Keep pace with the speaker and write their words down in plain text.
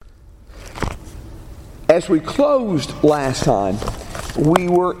As we closed last time, we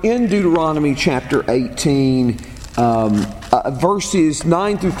were in Deuteronomy chapter 18, verses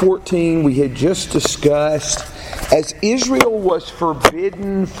 9 through 14 we had just discussed. As Israel was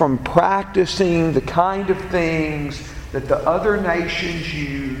forbidden from practicing the kind of things that the other nations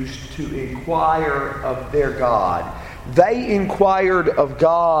used to inquire of their God. They inquired of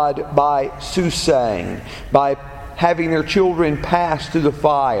God by soothsaying, by having their children pass through the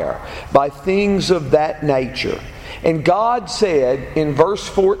fire, by things of that nature. And God said in verse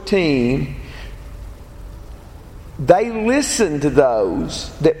 14, they listen to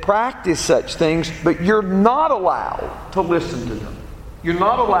those that practice such things, but you're not allowed to listen to them. You're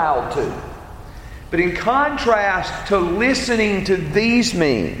not allowed to. But in contrast to listening to these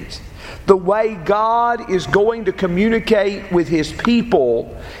means, the way God is going to communicate with His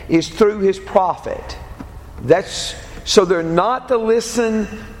people is through His prophet. So they're not to listen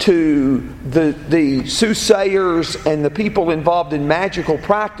to the soothsayers and the people involved in magical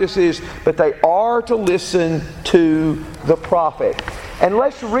practices, but they are to listen to the prophet. And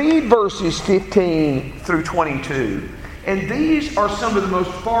let's read verses 15 through 22. And these are some of the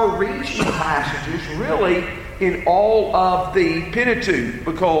most far-reaching passages, really, in all of the Pentateuch,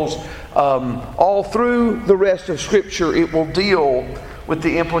 because all through the rest of Scripture it will deal with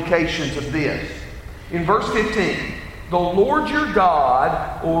the implications of this. In verse 15, the Lord your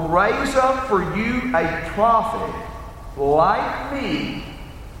God will raise up for you a prophet like me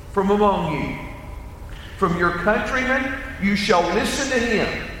from among you. From your countrymen you shall listen to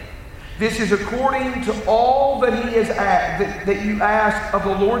him. This is according to all that he has asked, that you ask of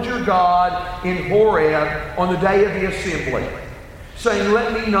the Lord your God in Horeb on the day of the assembly, saying,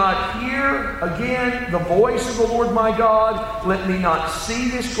 let me not hear again the voice of the Lord my God. Let me not see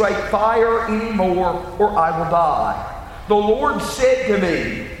this great fire anymore, or I will die. The Lord said to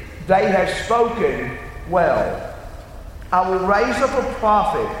me, they have spoken well. I will raise up a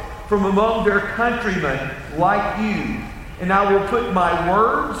prophet from among their countrymen like you, and I will put my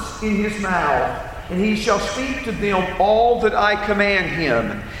words in his mouth, and he shall speak to them all that I command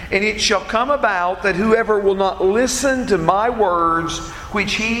him. And it shall come about that whoever will not listen to my words,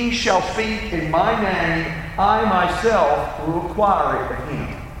 which he shall speak in my name, I myself will require it of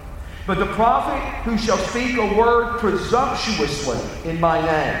him. But the prophet who shall speak a word presumptuously in my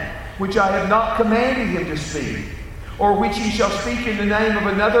name, which I have not commanded him to speak, or which he shall speak in the name of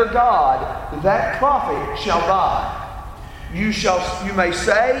another God, that prophet shall die. You may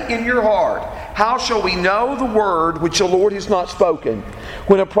say in your heart, how shall we know the word which the Lord has not spoken?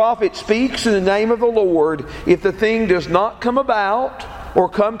 When a prophet speaks in the name of the Lord, if the thing does not come about or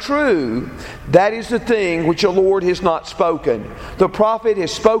come true, that is the thing which the Lord has not spoken. The prophet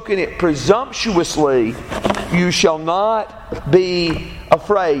has spoken it presumptuously. You shall not be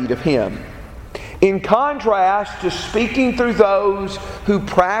afraid of him. In contrast to speaking through those who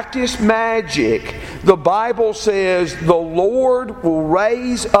practice magic, the Bible says the Lord will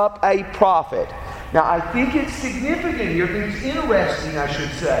raise up a prophet. Now, I think it's significant here, I think it's interesting, I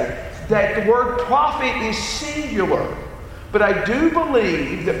should say, that the word prophet is singular. But I do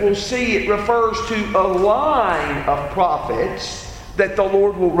believe that we'll see it refers to a line of prophets that the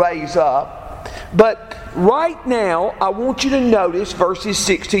Lord will raise up. But right now, I want you to notice verses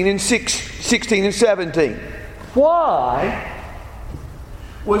 16 and 17. Why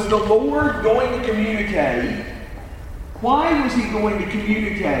was the Lord going to communicate? Why was He going to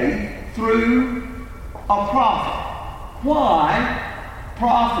communicate through a prophet? Why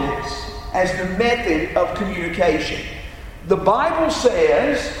prophets as the method of communication? The Bible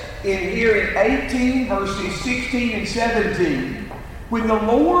says in 18 verses 16 and 17, when the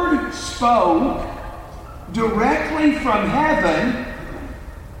Lord spoke directly from heaven,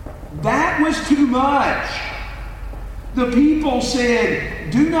 that was too much. The people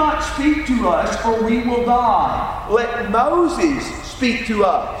said, do not speak to us or we will die. Let Moses speak to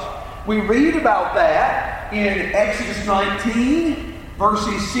us. We read about that in Exodus 19,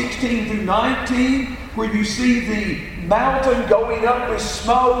 verses 16 through 19, where you see the mountain going up with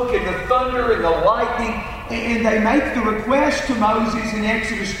smoke and the thunder and the lightning. And they make the request to Moses in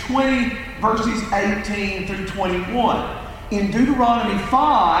Exodus 20, verses 18 through 21. In Deuteronomy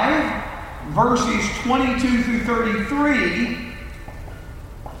 5, verses 22 through 33,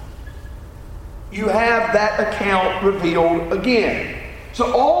 you have that account revealed again.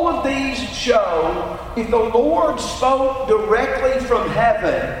 So all of these show if the Lord spoke directly from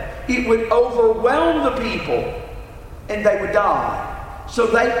heaven, it would overwhelm the people and they would die. So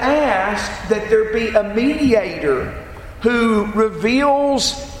they asked that there be a mediator who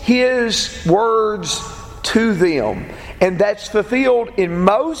reveals His words to them. And that's fulfilled in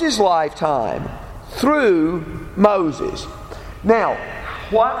Moses' lifetime through Moses. Now,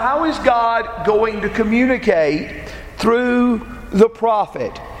 how is God going to communicate through the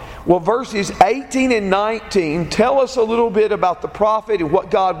prophet? Well, verses 18 and 19 tell us a little bit about the prophet and what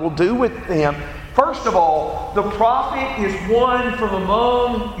God will do with him. First of all, the prophet is one from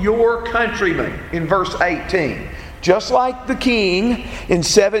among your countrymen in verse 18. Just like the king in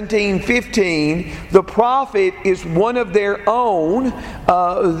 1715, the prophet is one of their own,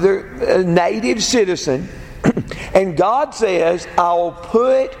 their native citizen. And God says, I'll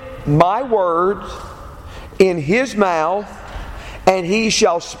put my words in his mouth, and he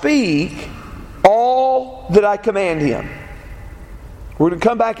shall speak all that I command him. We're going to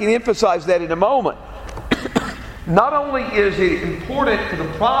come back and emphasize that in a moment. Not only is it important for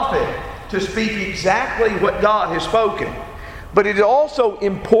the prophet to speak exactly what God has spoken, but it is also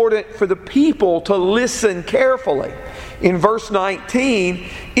important for the people to listen carefully. In verse 19,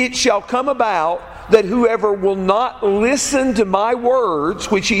 it shall come about that whoever will not listen to my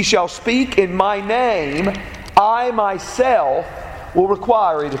words, which he shall speak in my name, I myself will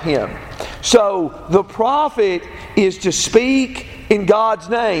require it of him. So the prophet is to speak in God's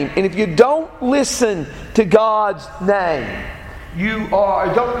name. And if you don't listen to God's name,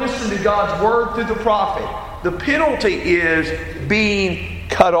 don't listen to God's word through the prophet, the penalty is being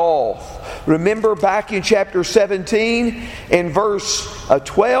cut off. Remember back in chapter 17 and verse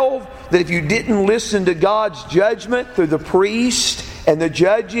 12 that if you didn't listen to God's judgment through the priest and the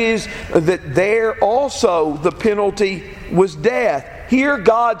judges, that there also the penalty was death. Here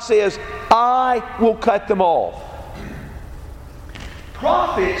God says, I will cut them off.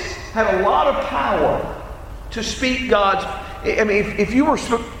 Prophets had a lot of power to speak God's. I mean, if you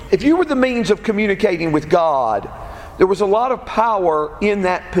were the means of communicating with God, there was a lot of power in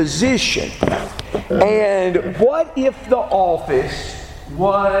that position. And what if the office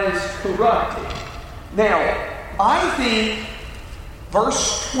was corrupted? Now, I think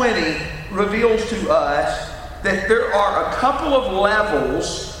verse 20 reveals to us that there are a couple of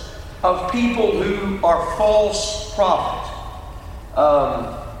levels of people who are false prophets.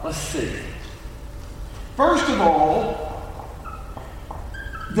 Let's see. First of all,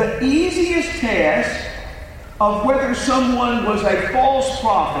 the easiest test of whether someone was a false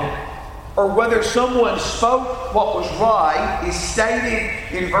prophet or whether someone spoke what was right is stated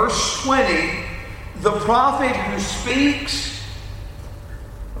in verse 20. The prophet who speaks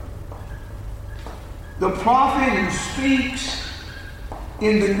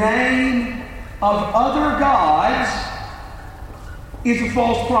in the name of other gods is a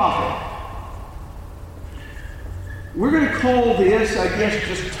false prophet. We're going to call this, I guess,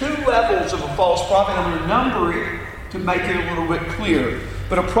 just two levels of a false prophet. I'm going to number it to make it a little bit clearer.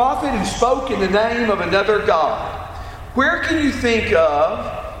 But a prophet who spoke in the name of another god. Where can you think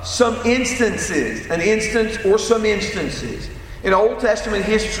of some instances, an instance or some instances in Old Testament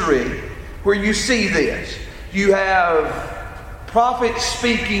history where you see this? You have prophets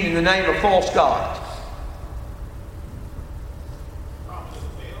speaking in the name of false gods.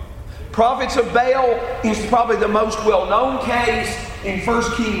 Prophets of Baal is probably the most well-known case in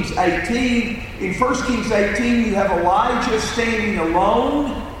 1 Kings 18. In 1 Kings 18, you have Elijah standing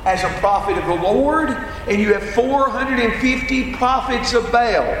alone as a prophet of the Lord, and you have 450 prophets of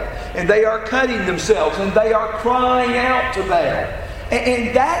Baal, and they are cutting themselves, and they are crying out to Baal.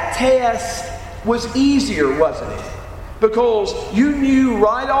 And that test was easier, wasn't it? Because you knew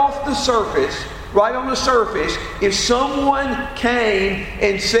right on the surface, if someone came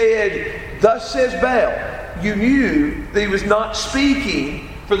and said, "Thus says Baal," you knew that he was not speaking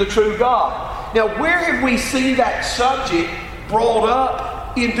for the true God. Now, where have we seen that subject brought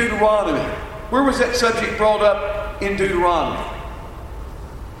up in Deuteronomy? Where was that subject brought up in Deuteronomy?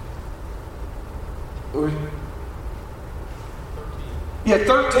 Yeah,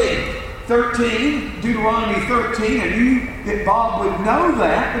 13, Deuteronomy 13. I knew that Bob would know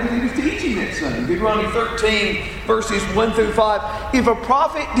that because he was teaching that Sunday. Deuteronomy 13, verses 1 through 5. If a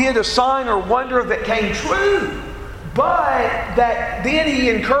prophet did a sign or wonder that came true, but that then he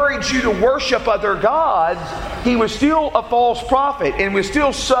encouraged you to worship other gods, he was still a false prophet and was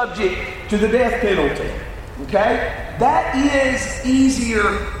still subject to the death penalty. Okay? That is easier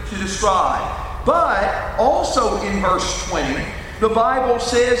to describe. But also in verse 20, the Bible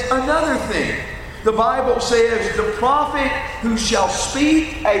says another thing. The Bible says, "The prophet who shall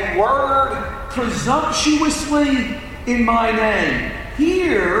speak a word presumptuously in my name."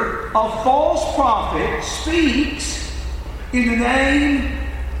 Here, a false prophet speaks in the name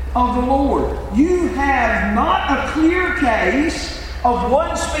of the Lord. You have not a clear case of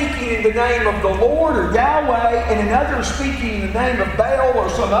one speaking in the name of the Lord or Yahweh and another speaking in the name of Baal or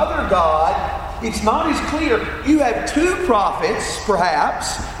some other god. it's not as clear. You have two prophets,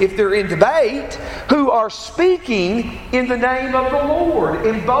 perhaps, if they're in debate, who are speaking in the name of the Lord,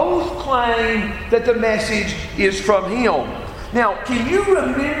 and both claim that the message is from Him. Now, can you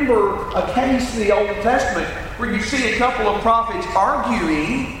remember a case in the Old Testament where you see a couple of prophets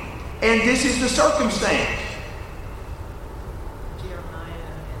arguing, and this is the circumstance? Jeremiah,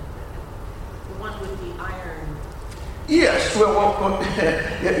 the one with the iron. Yes,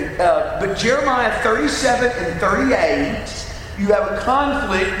 but Jeremiah 37 and 38, you have a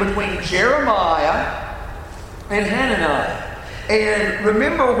conflict between Jeremiah and Hananiah. And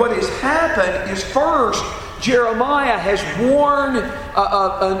remember, what has happened is, first, Jeremiah has worn an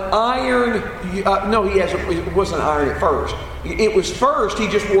iron. He hasn't. It wasn't iron at first. It was first. He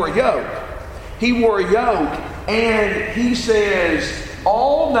just wore a yoke. He wore a yoke, and he says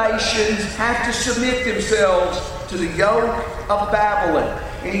all nations have to submit themselves to the yoke of Babylon.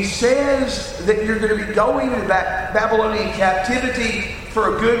 And he says that you're going to be going into Babylonian captivity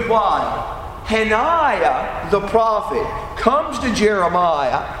for a good while. Hananiah, the prophet, comes to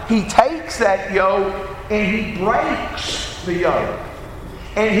Jeremiah. He takes that yoke and he breaks the yoke.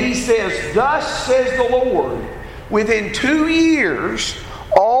 And he says, "Thus says the Lord, within 2 years,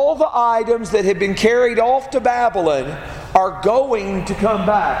 all the items that have been carried off to Babylon are going to come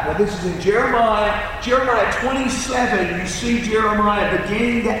back." Now this is in Jeremiah 27. You see Jeremiah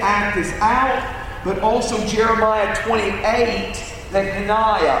beginning to act this out, but also Jeremiah 28, that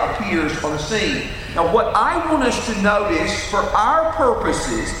Hananiah appears on the scene. Now what I want us to notice for our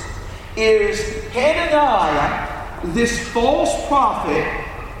purposes is Hananiah, this false prophet,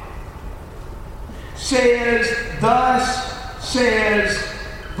 says, "Thus says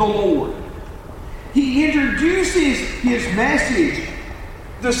the Lord." He introduces his message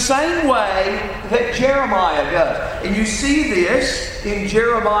the same way that Jeremiah does. And you see this in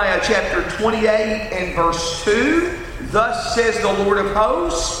Jeremiah chapter 28 and verse 2. "Thus says the Lord of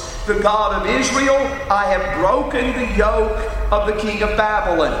hosts, the God of Israel, I have broken the yoke of the king of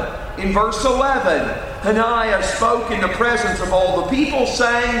Babylon." In verse 11, Hananiah spoke in the presence of all the people,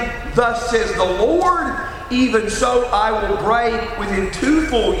 saying, "Thus says the Lord, even so I will break within 2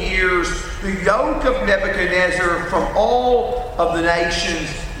 full years the yoke of Nebuchadnezzar from all of the nations."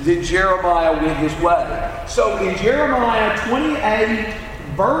 Then Jeremiah went his way. So in Jeremiah 28,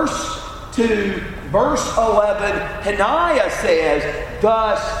 verse 2, verse 11, Hananiah says,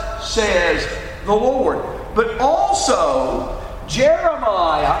 "Thus says the Lord." But also,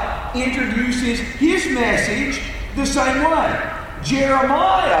 Jeremiah introduces his message the same way.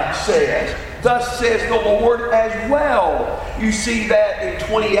 Jeremiah says, "Thus says the Lord," as well. You see that in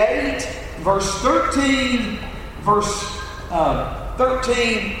 28, verse 13, verse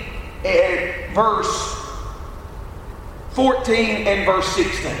 13, and verse 14, and verse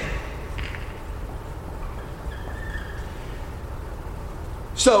 16.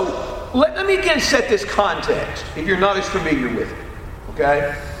 So, let me again set this context, if you're not as familiar with it.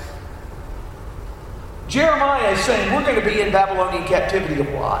 Okay? Jeremiah is saying we're going to be in Babylonian captivity a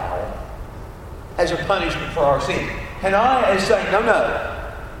while as a punishment for our sin. Hananiah is saying, no.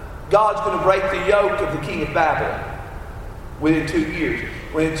 God's going to break the yoke of the king of Babylon within 2 years.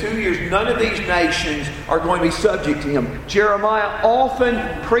 Within 2 years, none of these nations are going to be subject to him. Jeremiah often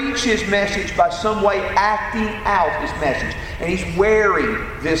preached his message by some way acting out his message. And he's wearing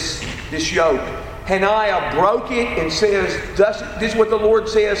this yoke. Hananiah broke it and says, "This is what the Lord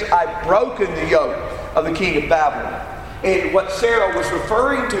says, I've broken the yoke of the king of Babylon." And what Sarah was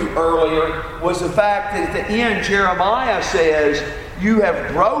referring to earlier was the fact that at the end Jeremiah says, "You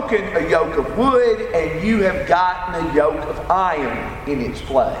have broken a yoke of wood and you have gotten a yoke of iron in its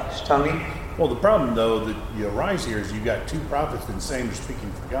place." Tony? Well, the problem, though, that you arise here is you've got two prophets and saying they're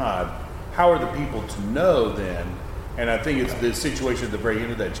speaking for God. How are the people to know then? And I think it's the situation at the very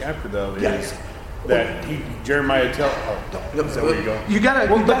end of that chapter, though, is that Jeremiah tells... is that where you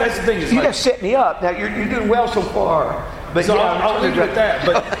go? But that's the thing. You got to set me up. Now, you're doing well so far. But so I'll leave it at that.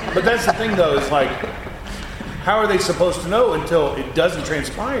 But that's the thing, though, is like... How are they supposed to know until it doesn't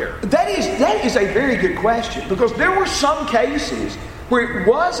transpire? That is a very good question, because there were some cases where it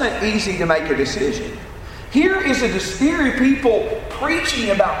wasn't easy to make a decision. Here is a disparity of people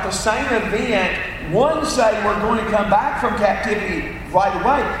preaching about the same event. One saying we're going to come back from captivity right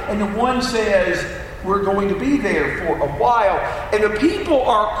away, and the one says we're going to be there for a while. And the people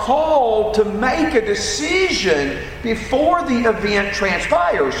are called to make a decision before the event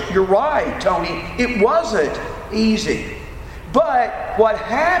transpires. You're right, Tony. It wasn't easy. But what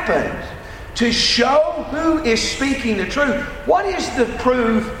happened to show who is speaking the truth? What is the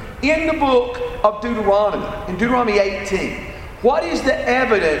proof in the book of Deuteronomy? In Deuteronomy 18. What is the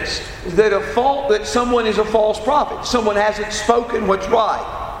evidence that someone is a false prophet? Someone hasn't spoken what's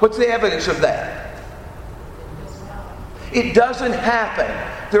right. What's the evidence of that? It doesn't happen.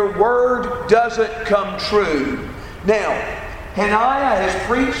 Their word doesn't come true. Now, Hananiah has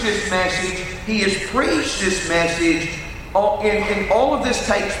preached this message. He has preached this message. And all of this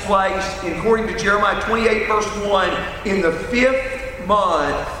takes place, according to Jeremiah 28 verse 1, in the 5th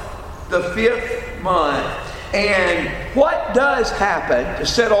month. The 5th month. And what does happen to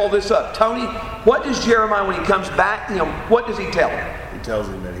set all this up? Tony, what does Jeremiah, when he comes back to him, what does he tell him? He tells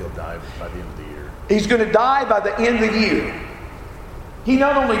him that he'll die by the end of the year. He's going to die by the end of the year. He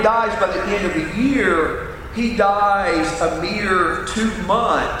not only dies by the end of the year, he dies a mere 2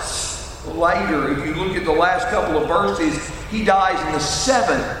 months later. If you look at the last couple of verses, he dies in the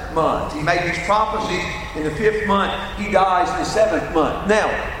 7th month. He made these prophecies in the 5th month. He dies in the 7th month. Now,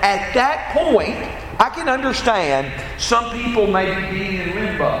 at that point, I can understand some people maybe being in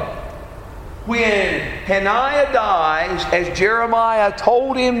limbo. When Hananiah dies, as Jeremiah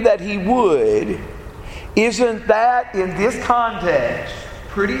told him that he would, isn't that, in this context,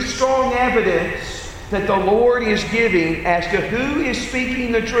 pretty strong evidence that the Lord is giving as to who is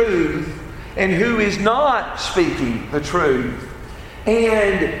speaking the truth and who is not speaking the truth?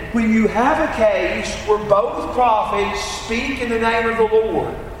 And when you have a case where both prophets speak in the name of the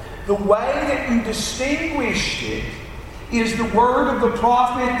Lord, the way that you distinguished it is the word of the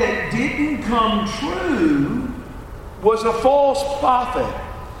prophet that didn't come true was a false prophet.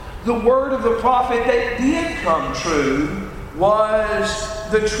 The word of the prophet that did come true was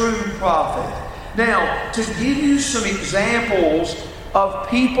the true prophet. Now, to give you some examples of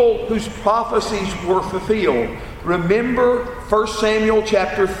people whose prophecies were fulfilled, remember 1 Samuel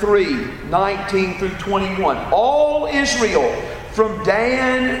chapter 3, 19 through 21. All Israel from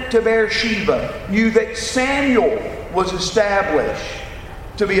Dan to Beersheba knew that Samuel was established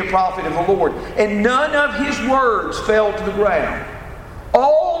to be a prophet of the Lord. And none of his words fell to the ground.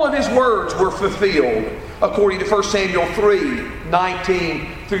 All of his words were fulfilled according to 1 Samuel 3, 19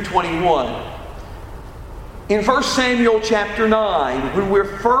 through 21. In 1 Samuel chapter 9, when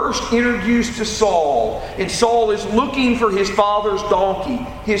we're first introduced to Saul, and Saul is looking for his father's donkey,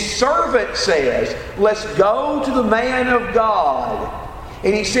 his servant says, "Let's go to the man of God."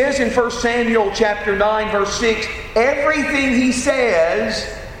 And he says in 1 Samuel chapter 9, verse 6, everything he says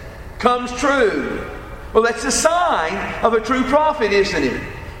comes true. Well, that's a sign of a true prophet, isn't it?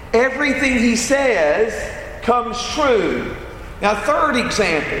 Everything he says comes true. Now, third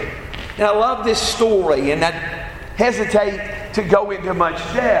example. And I love this story, and I hesitate to go into much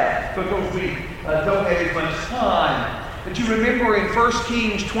depth because we don't have as much time. But you remember in 1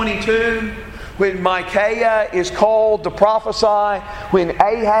 Kings 22, when Micaiah is called to prophesy, when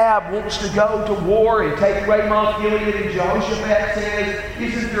Ahab wants to go to war and take Ramoth Gilead, and Jehoshaphat says,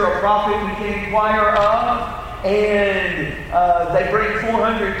 "Isn't there a prophet we can inquire of?" And they bring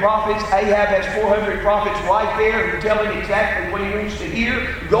 400 prophets. Ahab has 400 prophets right there who tell him exactly what he wants to hear.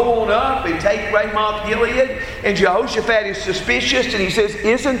 Go on up and take Ramoth Gilead. And Jehoshaphat is suspicious, and he says,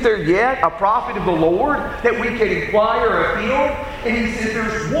 "Isn't there yet a prophet of the Lord that we can inquire afield?" And he says,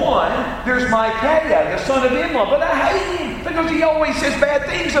 "There's one. There's Micaiah, the son of Imlah. But I hate him because he always says bad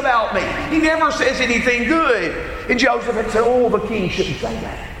things about me. He never says anything good." And Jehoshaphat said, "Oh, the king shouldn't say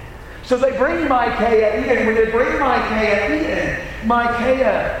that." So they bring Micaiah in. When they bring Micaiah in,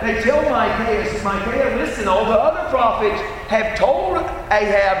 they tell Micaiah, says, "Micaiah, listen, all the other prophets have told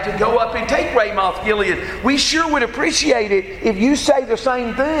Ahab to go up and take Ramoth Gilead. We sure would appreciate it if you say the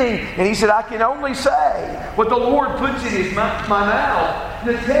same thing." And he said, "I can only say what the Lord puts in my mouth."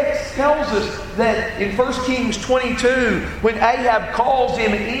 The text tells us that in 1 Kings 22, when Ahab calls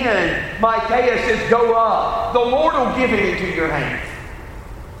him in, Micaiah says, "Go up. The Lord will give it into your hand."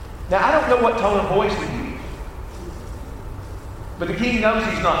 Now, I don't know what tone of voice we use, but the king knows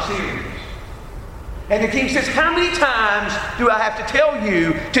he's not serious. And the king says, "How many times do I have to tell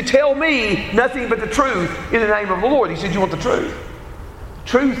you to tell me nothing but the truth in the name of the Lord?" He said, "You want the truth? The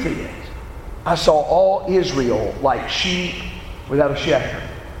truth is, I saw all Israel like sheep without a shepherd."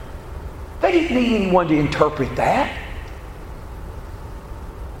 They didn't need anyone to interpret that.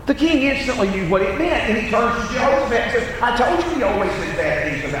 The king instantly knew what it meant, and he turns to Jehoshaphat and says, "I told you he always says bad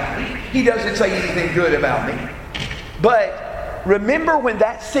things about me. He doesn't say anything good about me." But remember when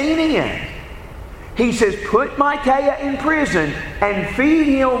that scene ends, he says, "Put Micaiah in prison and feed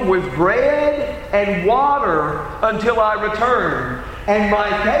him with bread and water until I return." And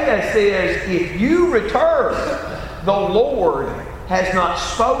Micaiah says, "If you return, the Lord has not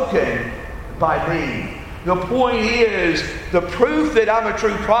spoken by me." The point is, the proof that I'm a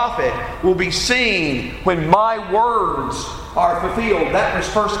true prophet will be seen when my words are fulfilled. That was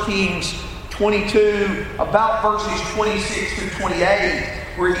 1 Kings 22, about verses 26 through 28,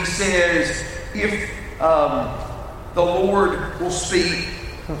 where he says, if the Lord will speak,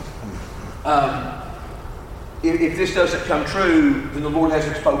 if this doesn't come true, then the Lord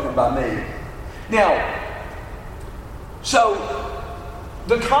hasn't spoken by me. Now, so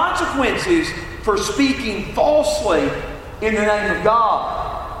the consequences for speaking falsely in the name of God,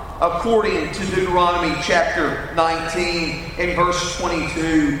 according to Deuteronomy chapter 19 and verse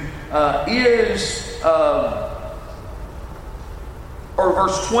 22, or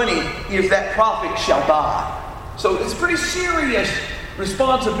verse 20, is that prophet shall die. So it's a pretty serious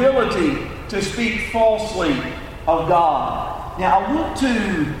responsibility to speak falsely of God. Now I want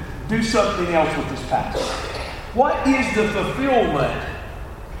to do something else with this passage. What is the fulfillment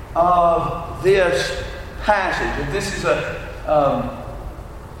of this passage? And this is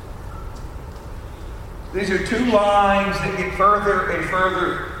these are two lines that get further and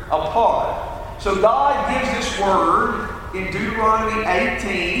further apart. So God gives this word in Deuteronomy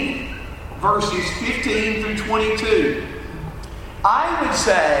 18, verses 15 through 22. I would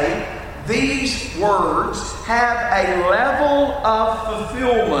say these words have a level of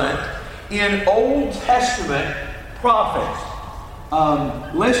fulfillment in Old Testament prophets.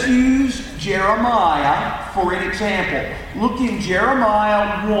 Let's use Jeremiah for an example. Look in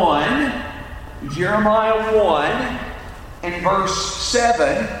Jeremiah 1 and verse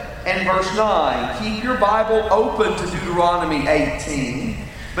 7 and verse 9. Keep your Bible open to Deuteronomy 18.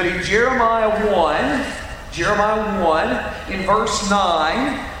 But in Jeremiah 1, in verse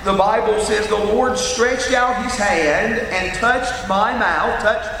 9, the Bible says, the Lord stretched out his hand and touched my mouth,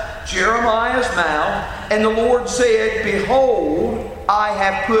 touched Jeremiah's mouth, and the Lord said, behold, I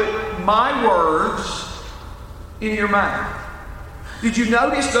have put my words in your mouth. Did you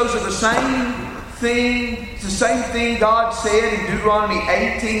notice those are the same thing? It's the same thing God said in Deuteronomy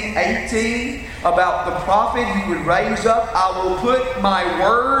 18:18 about the prophet he would raise up. I will put my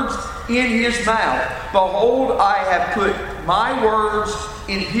words in his mouth. Behold, I have put my words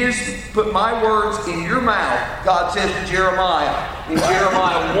in your mouth, God says to Jeremiah. In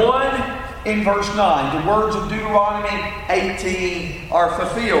Jeremiah 1 in verse 9, the words of Deuteronomy 18 are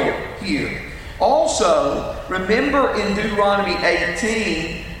fulfilled here. Also, remember in Deuteronomy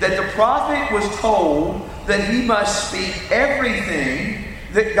 18 that the prophet was told that he must speak everything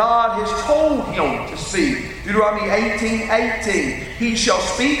that God has told him to speak. Deuteronomy 18:18. He shall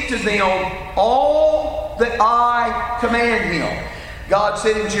speak to them all that I command him. God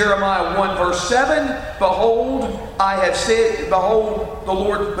said in Jeremiah 1 verse 7, behold, the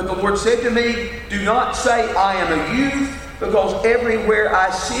Lord said to me, do not say I am a youth, because everywhere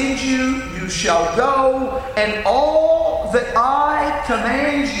I send you, you shall go, and all that I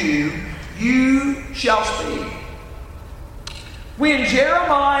command you, you shall speak. When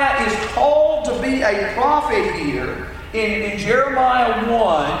Jeremiah is called to be a prophet here, in Jeremiah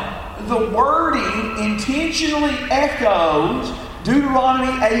 1, the wording intentionally echoes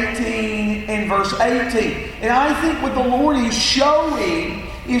Deuteronomy 18 and verse 18. And I think what the Lord is showing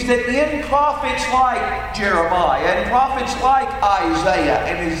is that in prophets like Jeremiah and prophets like Isaiah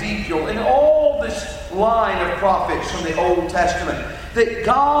and Ezekiel and all this line of prophets from the Old Testament, that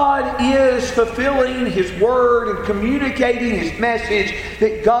God is fulfilling his word and communicating his message,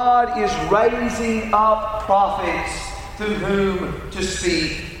 that God is raising up prophets through whom to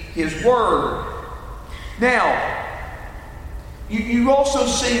speak his word. Now, you also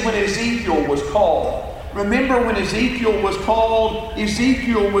see when Ezekiel was called. Remember when Ezekiel was called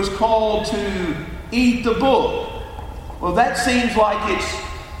to eat the book. Well, that seems like it's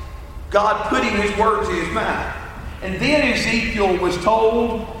God putting his words in his mouth. And then Ezekiel was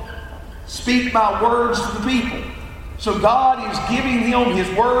told, speak my words to the people. So God is giving him his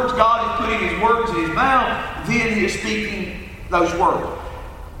words. God is putting his words in his mouth. Then he is speaking those words.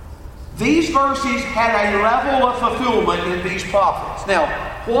 These verses had a level of fulfillment in these prophets. Now,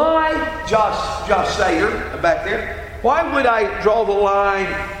 why, Josh Sayer back there, why would I draw the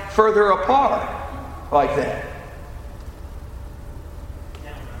line further apart like that?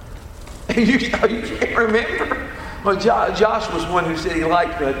 You can't remember? Well, Josh was one who said he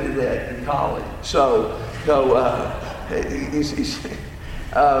liked to do that in college.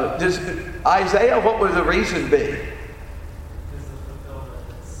 Does Isaiah, what would the reason be?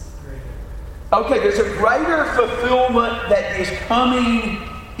 Okay, there's a greater fulfillment that is coming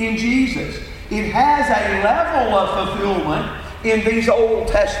in Jesus. It has a level of fulfillment in these Old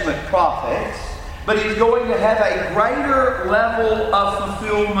Testament prophets, but it's going to have a greater level of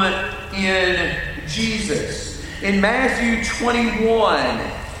fulfillment in Jesus. In Matthew 21,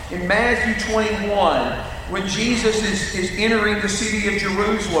 when Jesus is entering the city of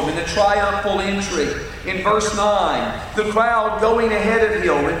Jerusalem in the triumphal entry. In verse 9, the crowd going ahead of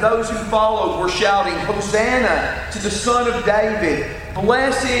him and those who followed were shouting, "Hosanna to the Son of David!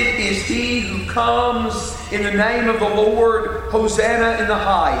 Blessed is he who comes in the name of the Lord! Hosanna in the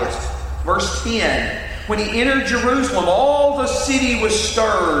highest!" Verse 10, when he entered Jerusalem, all the city was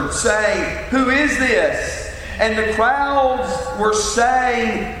stirred, saying, "Who is this?" And the crowds were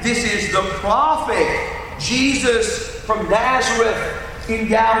saying, "This is the prophet Jesus from Nazareth in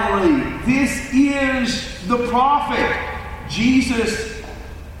Galilee." This is the prophet Jesus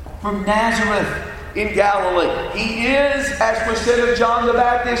from Nazareth in Galilee. He is, as was said of John the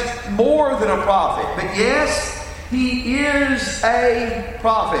Baptist, more than a prophet. But yes, he is a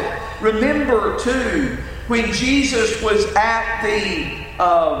prophet. Remember, too, when Jesus was at the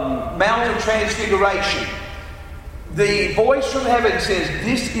Mount of Transfiguration, the voice from heaven says,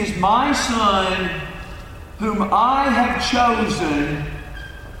 "This is my Son whom I have chosen.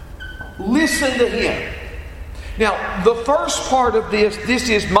 Listen to him." Now, the first part of this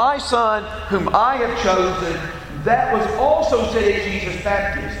is my Son whom I have chosen, that was also said at Jesus'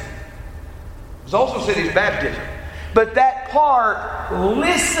 baptism. It was also said at his baptism. But that part,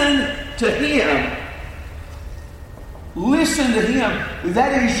 listen to him. Listen to him.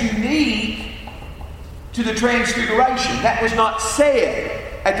 That is unique to the Transfiguration. That was not said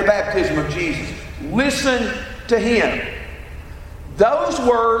at the baptism of Jesus. Listen to him. Those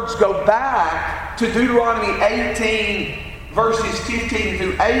words go back to Deuteronomy 18, verses 15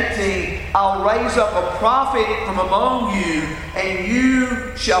 through 18. "I'll raise up a prophet from among you, and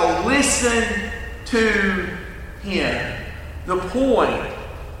you shall listen to him." The point,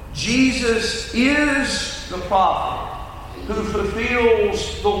 Jesus is the prophet who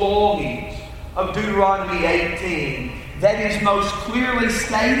fulfills the longings of Deuteronomy 18. That is most clearly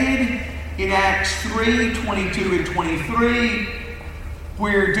stated in Acts 3, 22 and 23,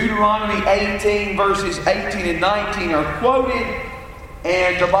 where Deuteronomy 18, verses 18 and 19 are quoted,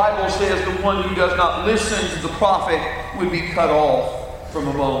 and the Bible says the one who does not listen to the prophet would be cut off from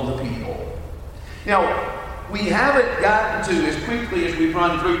among the people. Now, we haven't gotten to, as quickly as we've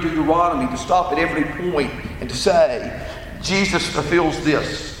run through Deuteronomy, to stop at every point and to say, Jesus fulfills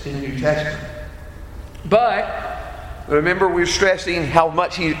this in the New Testament. But remember, we're stressing how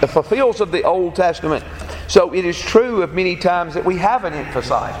much he fulfills of the Old Testament. So it is true of many times that we haven't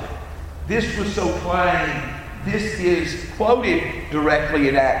emphasized it. This was so plain. This is quoted directly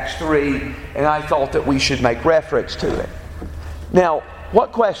in Acts 3, and I thought that we should make reference to it. Now,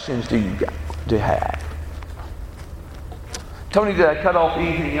 what questions do you have? Tony, did I cut off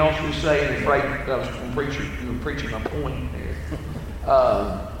anything else you were saying? Afraid I was preaching my point there.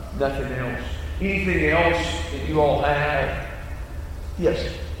 Nothing else. Anything else that you all have? Yes.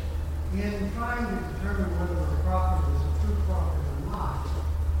 In trying to determine whether a prophet is a true prophet or not,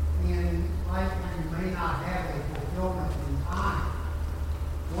 in life when you may not have a fulfillment in time,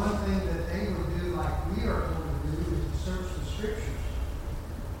 one thing that they would do, like we are going to do, is to search the Scriptures.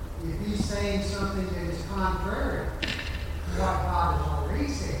 If he's saying something that is contrary to what God has already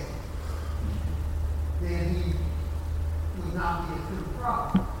said, then he would not be a true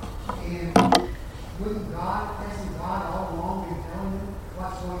prophet. And hasn't God all along been telling them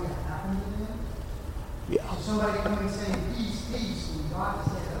what's going to happen to them? Yeah. So somebody coming saying, "Peace, peace," and God has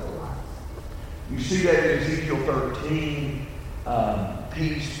said otherwise. You see that in Ezekiel 13,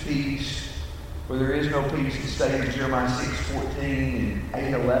 peace, peace, where there is no peace. It stated in Jeremiah 6:14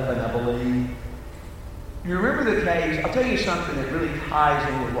 and 8:11, I believe. You remember the case? I'll tell you something that really ties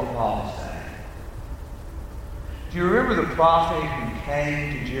in with what Paul is saying. Do you remember the prophet who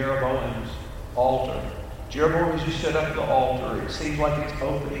came to Jeroboam's altar? Jeroboam has just set up the altar. It seems like it's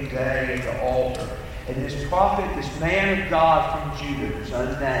opening day at the altar. And this prophet, this man of God from Judah, who's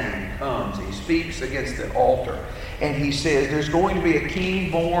unnamed, comes. He speaks against the altar. And he says, there's going to be a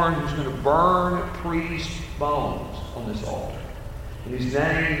king born who's going to burn priest bones on this altar. And his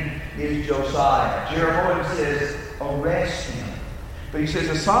name is Josiah. Jeroboam says, arrest him. But he says,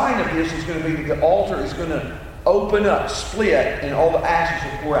 a sign of this is going to be that the altar is going to open up, split, and all the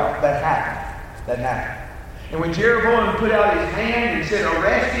ashes will pour out. That happened. And when Jeroboam put out his hand and said,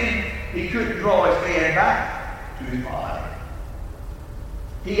 arrest him, he couldn't draw his hand back to his body.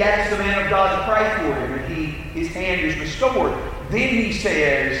 He asked the man of God to pray for him, and his hand is restored. Then he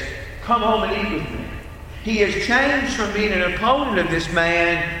says, come home and eat with me. He has changed from being an opponent of this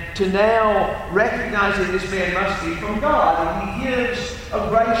man to now recognizing this man must be from God, and he gives a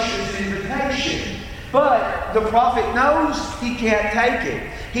gracious invitation. But the prophet knows he can't take it.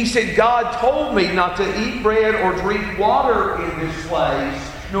 He said, God told me not to eat bread or drink water in this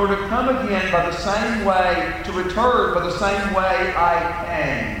place. nor to come again by the same way, to return by the same way I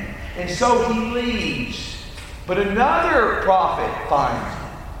came. And so he leaves. But another prophet finds him.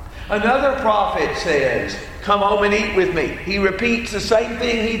 Another prophet says, come home and eat with me. He repeats the same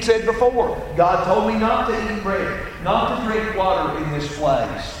thing he'd said before. God told me not to eat bread, not to drink water in this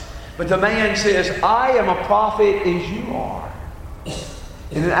place. But the man says, I am a prophet as you are.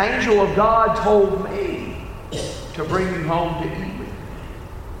 And an angel of God told me to bring you home to eat with me.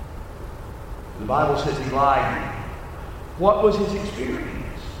 The Bible says he lied. What was his experience?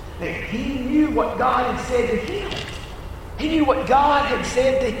 That he knew what God had said to him. He knew what God had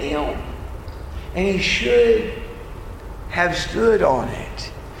said to him. And he should have stood on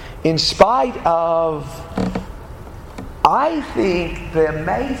it. In spite of, I think the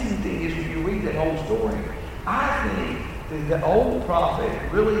amazing thing is when you read that whole story, I think that the old prophet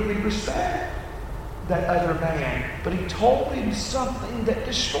really did respect that other man. But he told him something that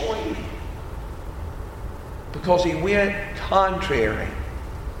destroyed him. Because he went contrary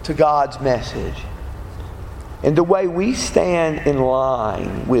to God's message. And the way we stand in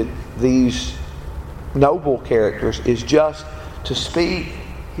line with these noble characters is just to speak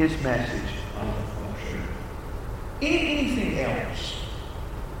his message. Anything else?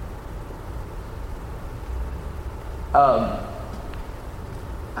 I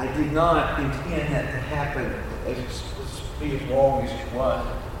did not intend that to happen as be as long as it was.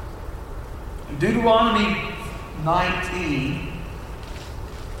 Deuteronomy 19,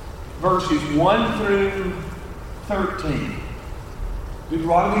 verses 1 through 13.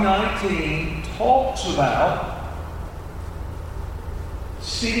 Deuteronomy 19 talks about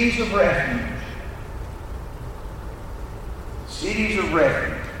cities of refuge. Cities of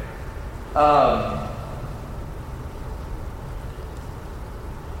refuge. I'll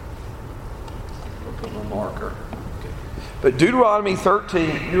put my marker. Okay. But Deuteronomy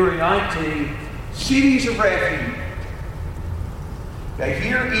 19, cities of refuge. Now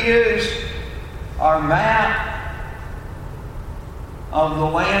here is our map of the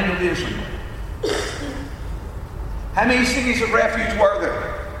land of Israel. How many cities of refuge were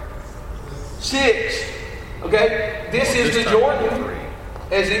there? 6. Okay, this is the Jordan,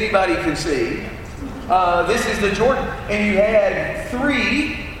 as anybody can see. This is the Jordan, and you had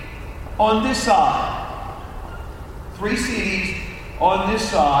 3 on this side. 3 cities on this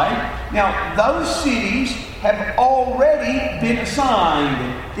side. Now, those cities have already been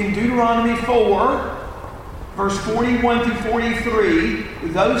assigned. In Deuteronomy 4, verse 41 through 43,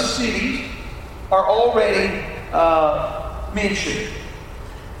 those cities are already mentioned.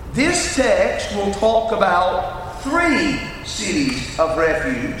 This text will talk about 3 cities of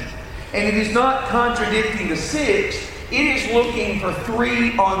refuge, and it is not contradicting the 6. It is looking for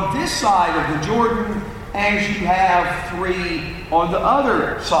 3 on this side of the Jordan, as you have 3 on the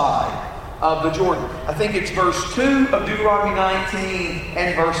other side of the Jordan. I think it's verse 2 of Deuteronomy 19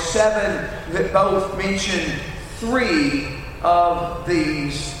 and verse 7 that both mention 3 of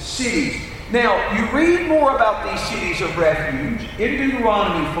these cities. Now, you read more about these cities of refuge in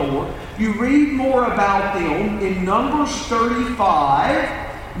Deuteronomy 4. You read more about them in Numbers 35.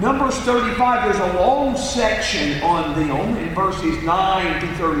 Numbers 35, there's a long section on them in verses 9 to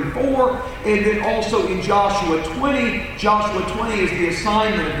 34. And then also in Joshua 20. Joshua 20 is the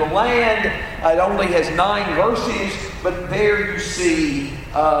assignment of the land. It only has 9 verses, but there you see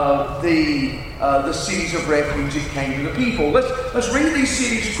the cities of refuge that came to the people. Let's read these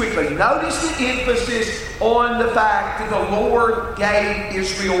cities quickly. Notice the emphasis on the fact that the Lord gave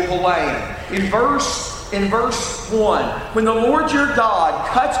Israel the land. In verse 1, when the Lord your God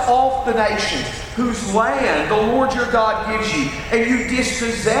cuts off the nations whose land the Lord your God gives you, and you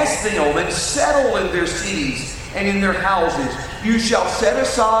dispossess them and settle in their cities and in their houses, you shall set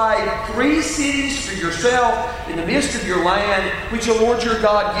aside 3 cities for yourself in the midst of your land, which the Lord your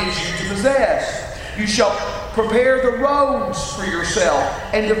God gives you to possess. You shall prepare the roads for yourself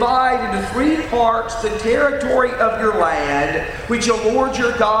and divide into 3 parts the territory of your land, which the Lord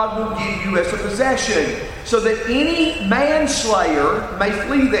your God will give you as a possession, so that any manslayer may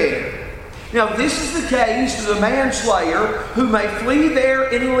flee there. Now this is the case of the manslayer who may flee there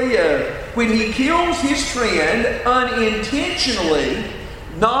and live, when he kills his friend unintentionally,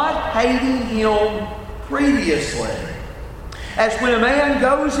 not hating him previously. As when a man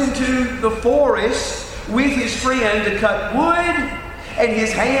goes into the forest with his friend to cut wood, and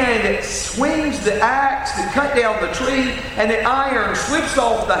his hand swings the axe to cut down the tree, and the iron slips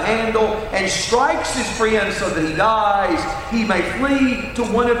off the handle and strikes his friend so that he dies, he may flee to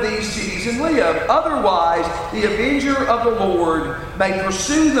one of these cities and live. Otherwise, the avenger of the Lord may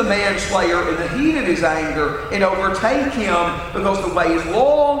pursue the manslayer in the heat of his anger and overtake him, because the way is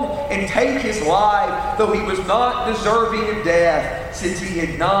long, and take his life, though he was not deserving of death, since he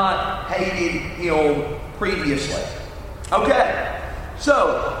had not hated him previously. Okay,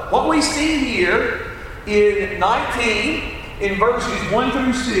 so what we see here in 19, in verses 1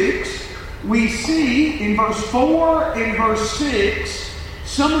 through 6, we see in verse 4 and verse 6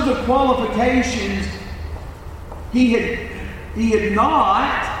 some of the qualifications. He had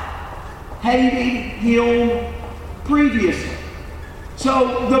not hated him previously.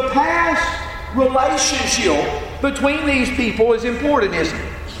 So the past relationship between these people is important, isn't it?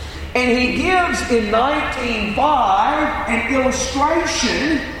 And he gives in 19:5 an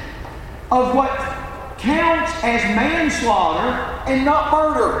illustration of what counts as manslaughter and not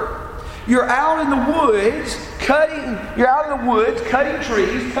murder. You're out in the woods cutting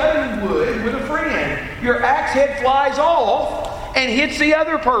trees, cutting wood with a friend. Your axe head flies off and hits the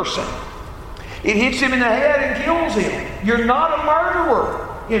other person. It hits him in the head and kills him. You're not a murderer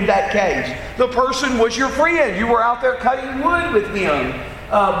in that case. The person was your friend. You were out there cutting wood with him.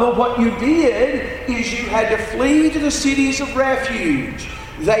 But what you did is you had to flee to the cities of refuge.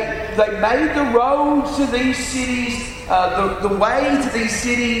 They made the roads to these cities, the way to these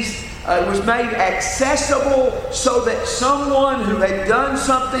cities was made accessible so that someone who had done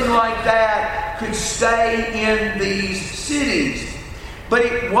something like that could stay in these cities. But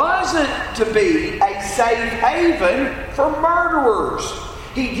it wasn't to be a safe haven for murderers.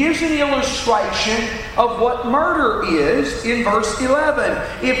 He gives an illustration of what murder is in verse 11.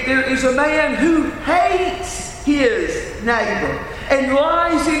 If there is a man who hates his neighbor and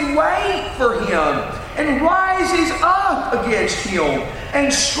lies in wait for him and rises up against him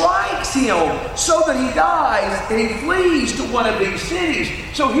and strikes him so that he dies, and he flees to one of these cities.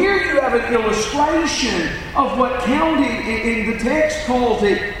 So here you have an illustration of what counted in the text calls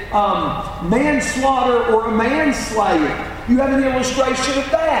it manslaughter or a manslayer. You have an illustration of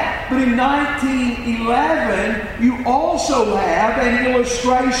that. But in 1911, you also have an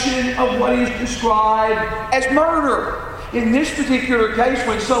illustration of what is described as murder. In this particular case,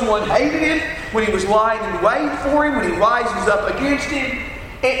 when someone hated him, when he was lying in wait for him, when he rises up against him,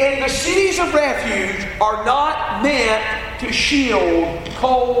 and the cities of refuge are not meant to shield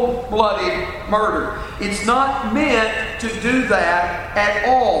cold-blooded murder. It's not meant to do that at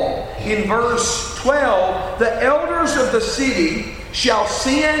all. In verse 12, the elders of the city shall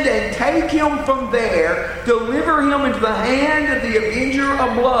send and take him from there, deliver him into the hand of the avenger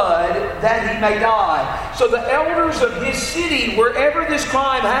of blood, that he may die. So the elders of his city, wherever this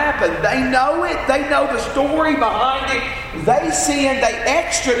crime happened, they know it, they know the story behind it. They send, they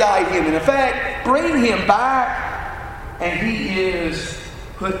extradite him, in effect, bring him back, and he is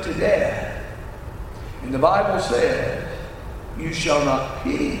put to death. And the Bible says, you shall not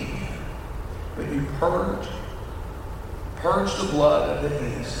pity him, but you purge the blood of the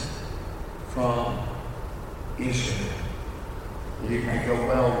innocent from Israel, that it may go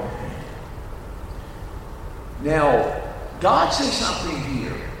well with him. Now, God says something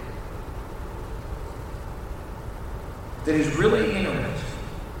here that is really interesting.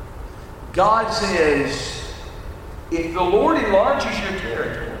 God says, if the Lord enlarges your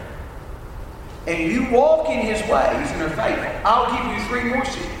territory and you walk in His ways and are faithful, I'll give you 3 more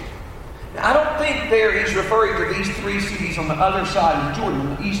cities. Now, I don't think there He's referring to these 3 cities on the other side of the Jordan,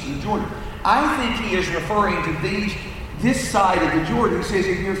 on the east of the Jordan. I think He is referring to this side of the Jordan. He says,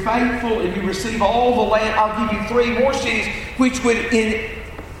 if you're faithful and you receive all the land, I'll give you 3 more cities, which would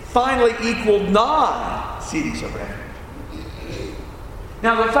finally equal 9 cities of refuge.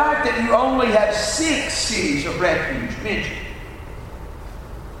 Now, the fact that you only have 6 cities of refuge mentioned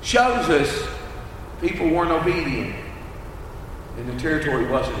shows us people weren't obedient and the territory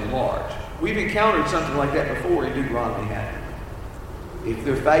wasn't enlarged. We've encountered something like that before in Deuteronomy happened. If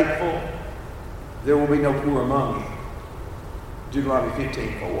they're faithful, there will be no poor among you. Deuteronomy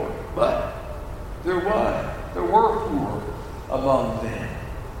 15:4. But there were poor among them.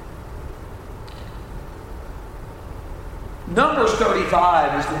 Numbers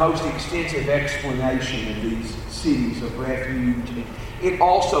 35 is the most extensive explanation of these cities of refuge. It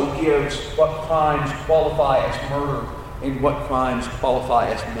also gives what crimes qualify as murder and what crimes qualify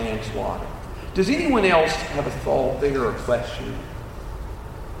as manslaughter. Does anyone else have a thought there or a question?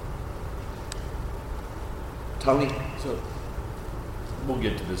 Tony? So, we'll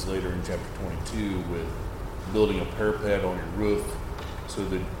get to this later in chapter 22 with building a parapet on your roof so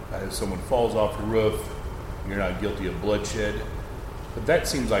that if someone falls off the roof, you're not guilty of bloodshed. But that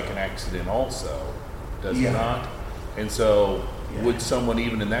seems like an accident also, does it not? And so would someone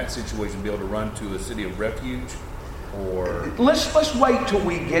even in that situation be able to run to a city of refuge? Or let's wait till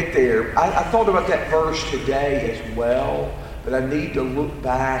we get there. I thought about that verse today as well, but I need to look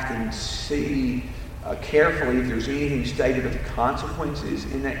back and see carefully if there's anything stated of the consequences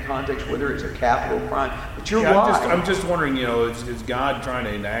in that context, whether it's a capital crime. But you're right. I'm just wondering, is God trying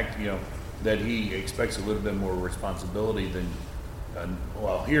to enact, that He expects a little bit more responsibility than,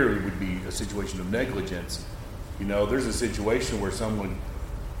 well, here it would be a situation of negligence. There's a situation where someone,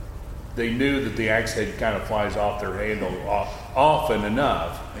 they knew that the axe head kind of flies off their handle often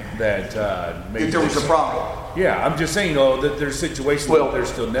enough that maybe there was a problem. Yeah, I'm just saying, that there's situations where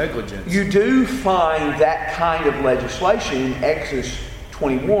there's still negligence. You do find that kind of legislation in Exodus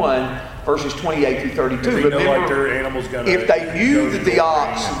 21, verses 28 through 32. They know, like, their animal's gonna, if they knew that the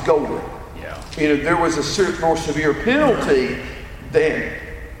ox would go, there was a more severe penalty than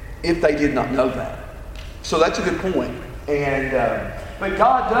if they did not know that. So that's a good point. And but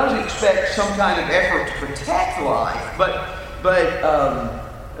God does expect some kind of effort to protect life. But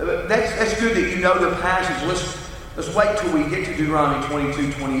that's good that you know the passage. Let's wait till we get to Deuteronomy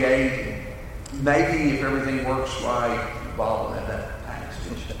 22, 28. Maybe if everything works right, Bob will have that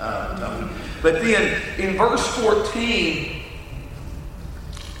passage. But then in verse 14,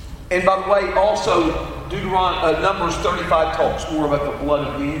 and by the way, also Numbers 35 talks more about the blood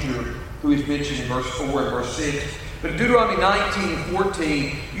avenger, who is mentioned in verse 4 and verse 6. But in Deuteronomy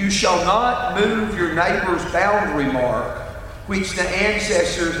 19:14, you shall not move your neighbor's boundary mark, which the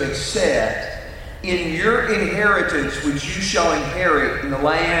ancestors have set, in your inheritance which you shall inherit in the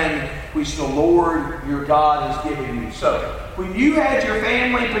land which the Lord your God has given you. So, when you had your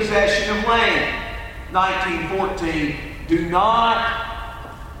family possession of land, 19:14, do not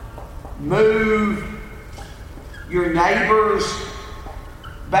move your neighbor's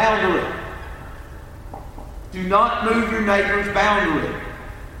boundary. Do not move your neighbor's boundary.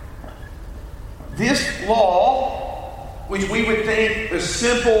 This law, which we would think is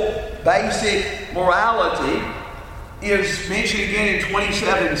simple, basic morality, is mentioned again in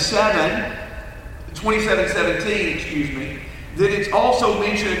 27:17, that it's also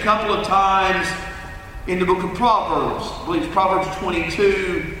mentioned a couple of times in the book of Proverbs. I believe it's Proverbs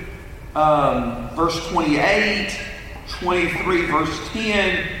 22, verse 28, 23, verse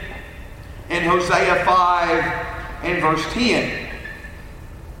 10, and Hosea 5 and verse 10.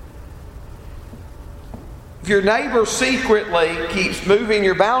 If your neighbor secretly keeps moving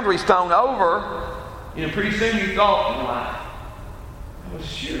your boundary stone over, pretty soon you thought, I was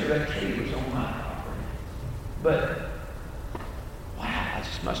sure that tree was on my property. But, wow, I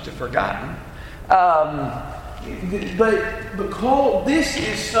just must have forgotten. But because this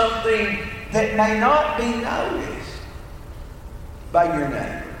is something that may not be noticed by your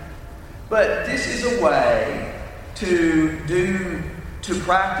neighbor. But this is a way to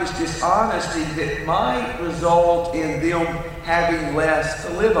practice dishonesty that might result in them having less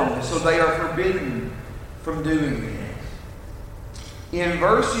to live on. So they are forbidden from doing this. In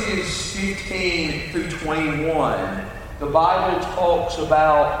verses 15 through 21, the Bible talks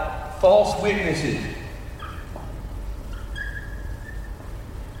about false witnesses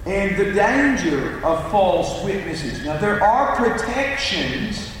and the danger of false witnesses. Now, there are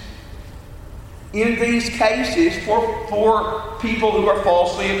protections in these cases for people who are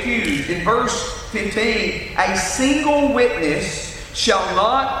falsely accused. In verse 15, a single witness shall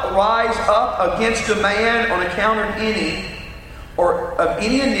not rise up against a man on account of any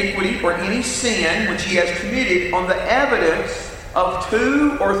iniquity or any sin which he has committed. On the evidence of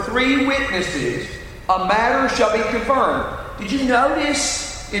 2 or 3 witnesses, a matter shall be confirmed. Did you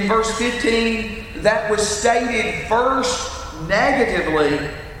notice in verse 15 that was stated first negatively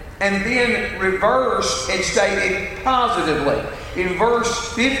and then reversed and stated positively? In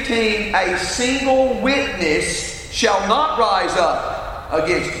verse 15, a single witness shall not rise up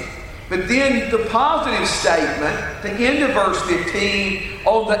against him. But then the positive statement, the end of verse 15,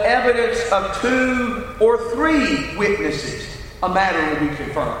 on the evidence of 2 or 3 witnesses, a matter will be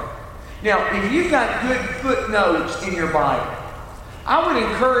confirmed. Now, if you've got good footnotes in your Bible, I would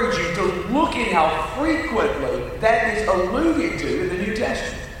encourage you to look at how frequently that is alluded to in the New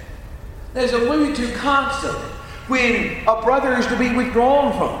Testament. That is alluded to constantly. When a brother is to be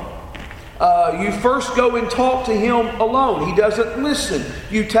withdrawn from, you first go and talk to him alone. He doesn't listen.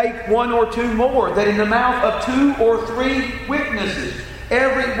 You take 1 or 2 more, that in the mouth of 2 or 3 witnesses,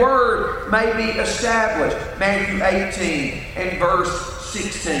 every word may be established. Matthew 18 and verse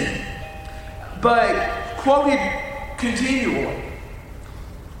 16. But quoted continually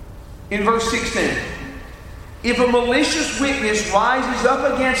In verse 16, if a malicious witness rises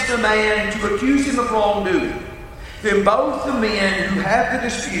up against a man to accuse him of wrongdoing, then both the men who have the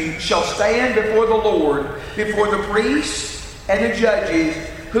dispute shall stand before the Lord, before the priests and the judges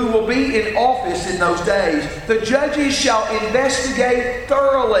who will be in office in those days. The judges shall investigate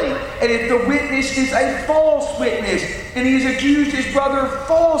thoroughly, and if the witness is a false witness, and he has accused his brother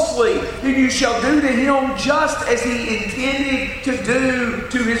falsely, then you shall do to him just as he intended to do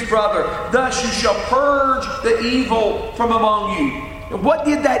to his brother. Thus you shall purge the evil from among you. And what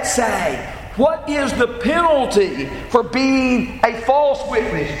did that say? What is the penalty for being a false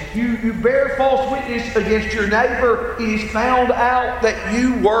witness? You bear false witness against your neighbor. It is found out that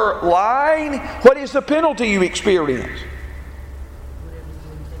you were lying. What is the penalty you experience?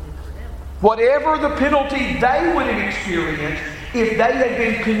 Whatever the penalty they would have experienced if they had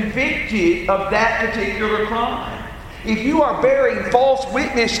been convicted of that particular crime. If you are bearing false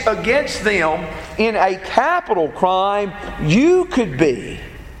witness against them in a capital crime, you could be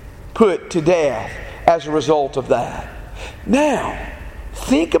put to death as a result of that. Now,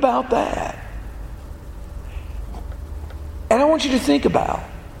 think about that. And I want you to think about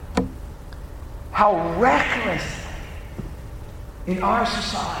how reckless in our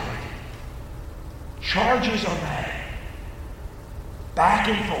society charges are made back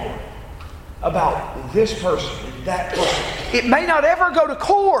and forth about this person and that person. It may not ever go to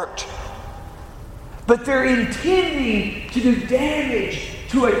court, but they're intending to do damage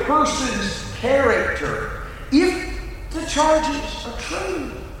to a person's character. If the charges are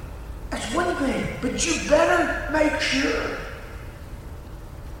true, that's one thing, but you better make sure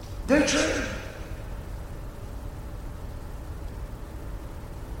they're true.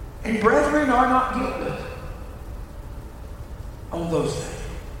 And brethren are not guilty on those things.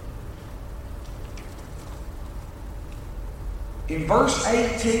 In verse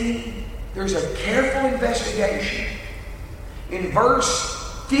 18, there's a careful investigation. In verse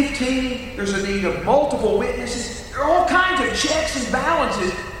 15, there's a need of multiple witnesses. There are all kinds of checks and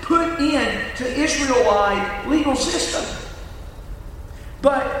balances put into Israelite legal system.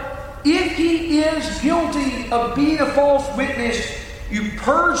 But if he is guilty of being a false witness, you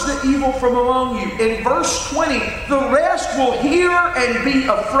purge the evil from among you. In verse 20, the rest will hear and be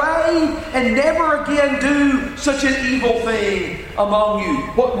afraid and never again do such an evil thing among you.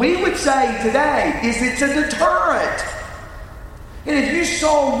 What we would say today is it's a deterrent. And if you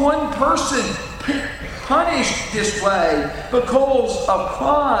saw one person punished this way because of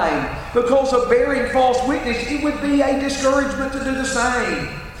crime, because of bearing false witness, it would be a discouragement to do the same.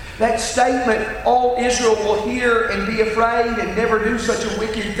 That statement, all Israel will hear and be afraid and never do such a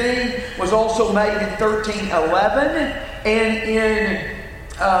wicked thing, was also made in 13:11 and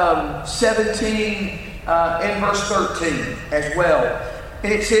in 17 and verse 13 as well.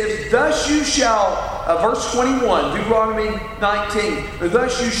 And it says, thus you shall, verse 21, Deuteronomy 19,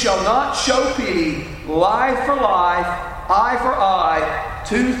 thus you shall not show pity, life for life, eye for eye,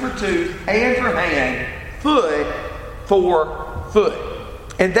 tooth for tooth, hand for hand, foot for foot.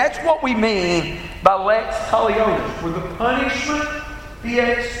 And that's what we mean by lex talionis, where the punishment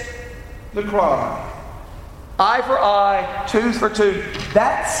fits the crime. Eye for eye, tooth for tooth.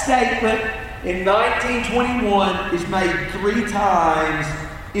 That statement in 1921 is made 3 times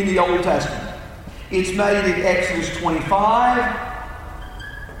in the Old Testament. It's made in Exodus 25,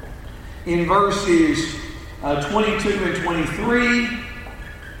 in verses 22 and 23.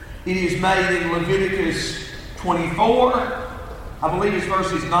 It is made in Leviticus 24. I believe it's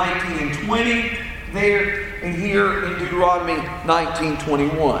verses 19 and 20 there, and here in Deuteronomy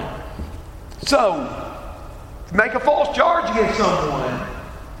 19:21. So, to make a false charge against someone,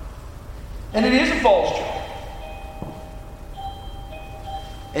 and it is a false charge.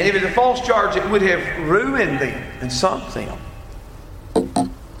 And if it's a false charge, it would have ruined them and sunk them.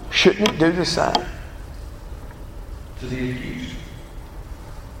 Shouldn't it do the same to the accused?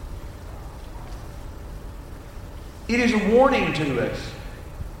 It is a warning to us,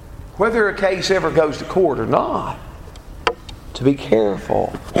 whether a case ever goes to court or not, to be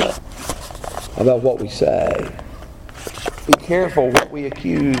careful about what we say. Be careful what we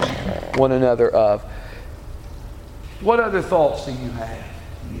accuse one another of. What other thoughts do you have?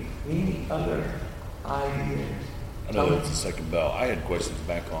 Any other ideas? I know it's the second bell. I had questions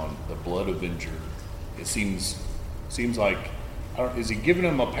back on the blood avenger. It seems like, is he giving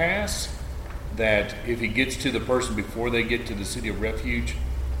him a pass? That if he gets to the person before they get to the city of refuge,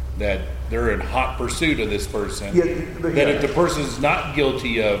 that they're in hot pursuit of this person. That if the person is not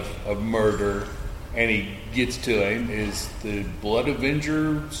guilty of murder and he gets to him, is the blood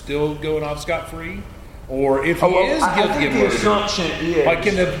avenger still going off scot-free? Or if he is I guilty think of the murder, assumption is... like,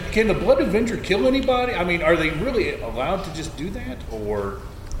 can the blood avenger kill anybody? I mean, are they really allowed to just do that? Or...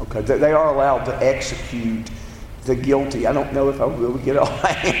 Okay, they are allowed to execute the guilty. I don't know if I will get all my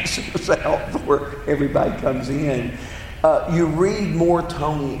answers out before everybody comes in. You read more,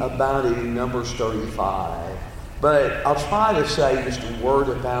 Tony, about it in Numbers 35. But I'll try to say just a word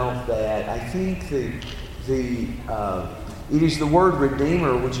about that. I think it is the word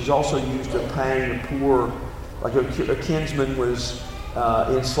redeemer, which is also used of paying a poor, like a kinsman was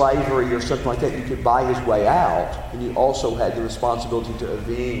in slavery or something like that. You could buy his way out, and you also had the responsibility to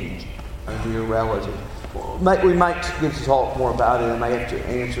avenge your relative. We might get to talk more about it. I may have to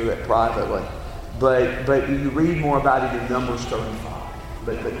answer that privately. But you read more about it in Numbers 35.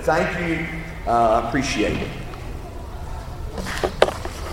 But thank you. I appreciate it.